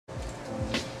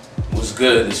What's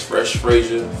good? It's Fresh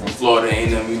Frazier from Florida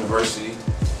A&M University,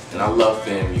 and I love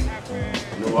FAMU.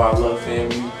 You know why I love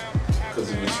FAMU?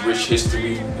 Because of its rich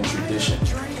history and tradition.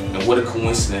 And what a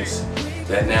coincidence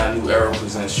that now New Era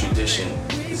Presents Tradition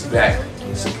is back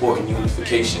supporting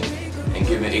unification and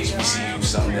giving HBCU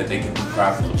something that they can be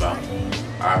prideful about.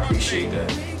 I appreciate that.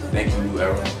 Thank you, New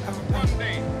Era.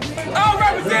 I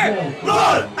represent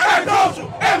Florida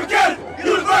Agricultural and Mechanical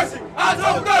University,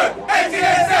 October 3rd,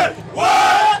 1887.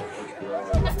 What?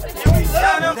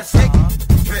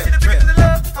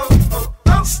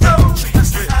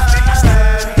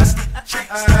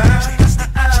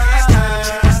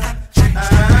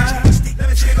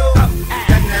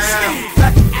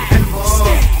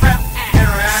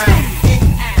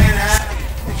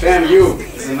 FAMU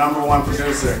is the #1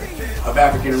 producer of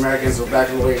African Americans with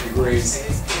baccalaureate degrees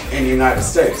in the United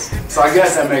States. So I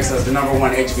guess that makes us the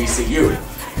 #1 HBCU.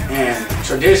 And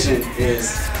tradition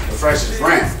is the freshest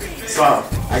brand. So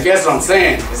I guess what I'm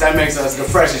saying is that makes us the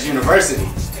freshest university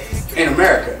in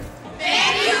America.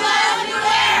 FAMU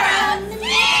loves New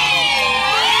Era!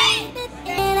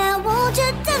 And I want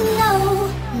you to know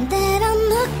that I'm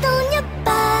hooked on your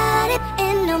body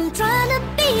and I'm trying to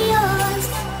be yours.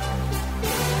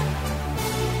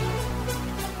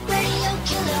 Radio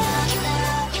killer,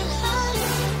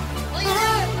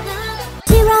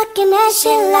 she rockin' that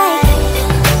shit like.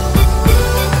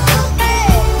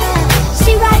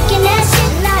 She rockin' that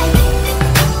shit like.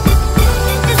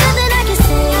 There's nothing I can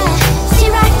say. She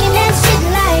rockin' that shit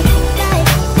like.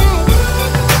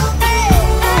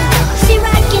 She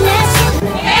rockin' that shit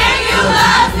like. And you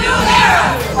love New Era.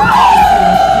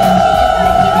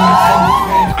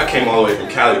 I came all the way from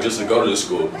Cali just to go to the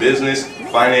school. Business,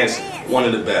 finance, one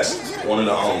of the best, one of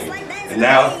the only. And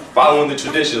now, following the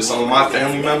tradition of some of my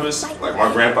family members, like my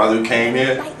grandfather who came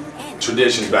here,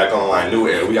 tradition's back online, New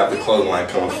Era. We got the clothing line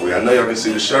coming for you. I know y'all can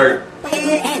see the shirt.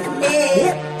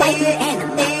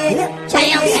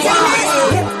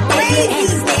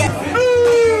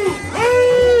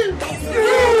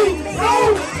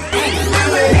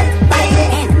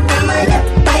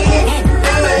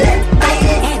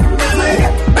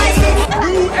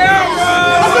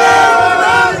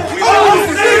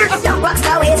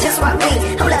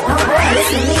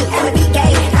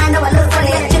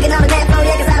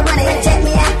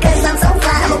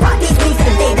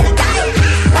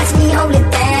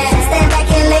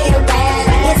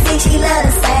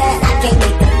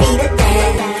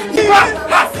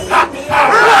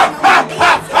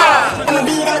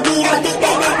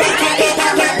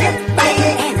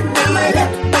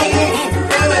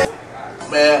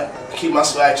 Man, keep my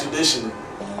swag traditional.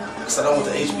 Cause I don't want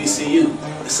the HBCU.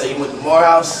 They say you went to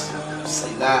Morehouse,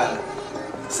 say nah.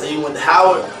 Say you went to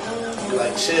Howard, be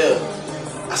like chill.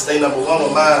 I stay #1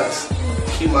 with mines.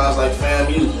 Keep mines like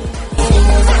FAMU.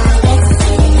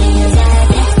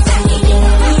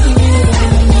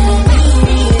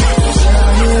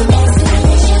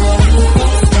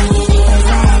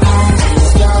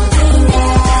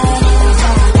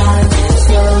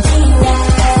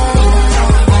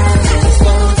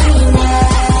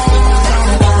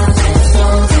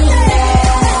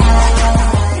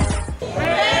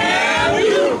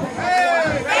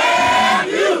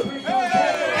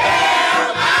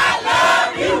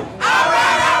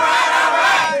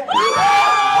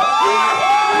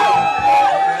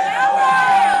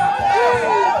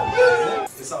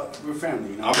 We're family,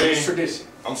 you know? I mean, it's tradition.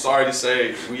 I'm sorry to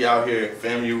say, we out here,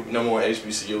 FAMU, #1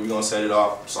 HBCU, we gonna set it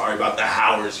off. Sorry about the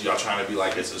Howards, y'all trying to be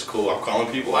like, this is cool. I'm calling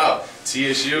people out.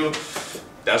 TSU,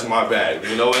 that's my bad,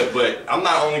 you know what? But I'm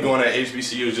not only going to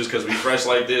HBCUs just because we fresh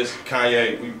like this.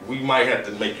 Kanye, we might have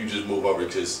to make you just move over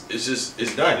because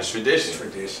it's done, it's tradition. It's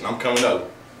tradition. I'm coming up.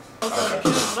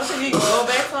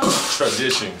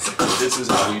 Tradition. This is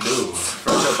how we do.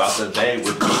 Fresh about the day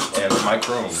with me and my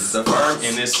crew. The firm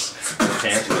in this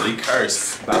can't really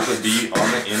curse. About to be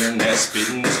on the internet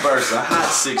spitting this verse. A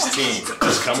hot 16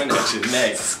 that's coming at your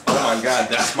neck. Oh my God,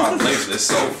 that's my blazer. It's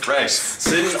so fresh.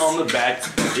 Sitting on the back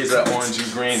is an orange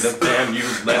and green. The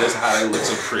FAMU lettuce, how they look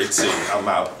so pretty. I'm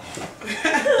out.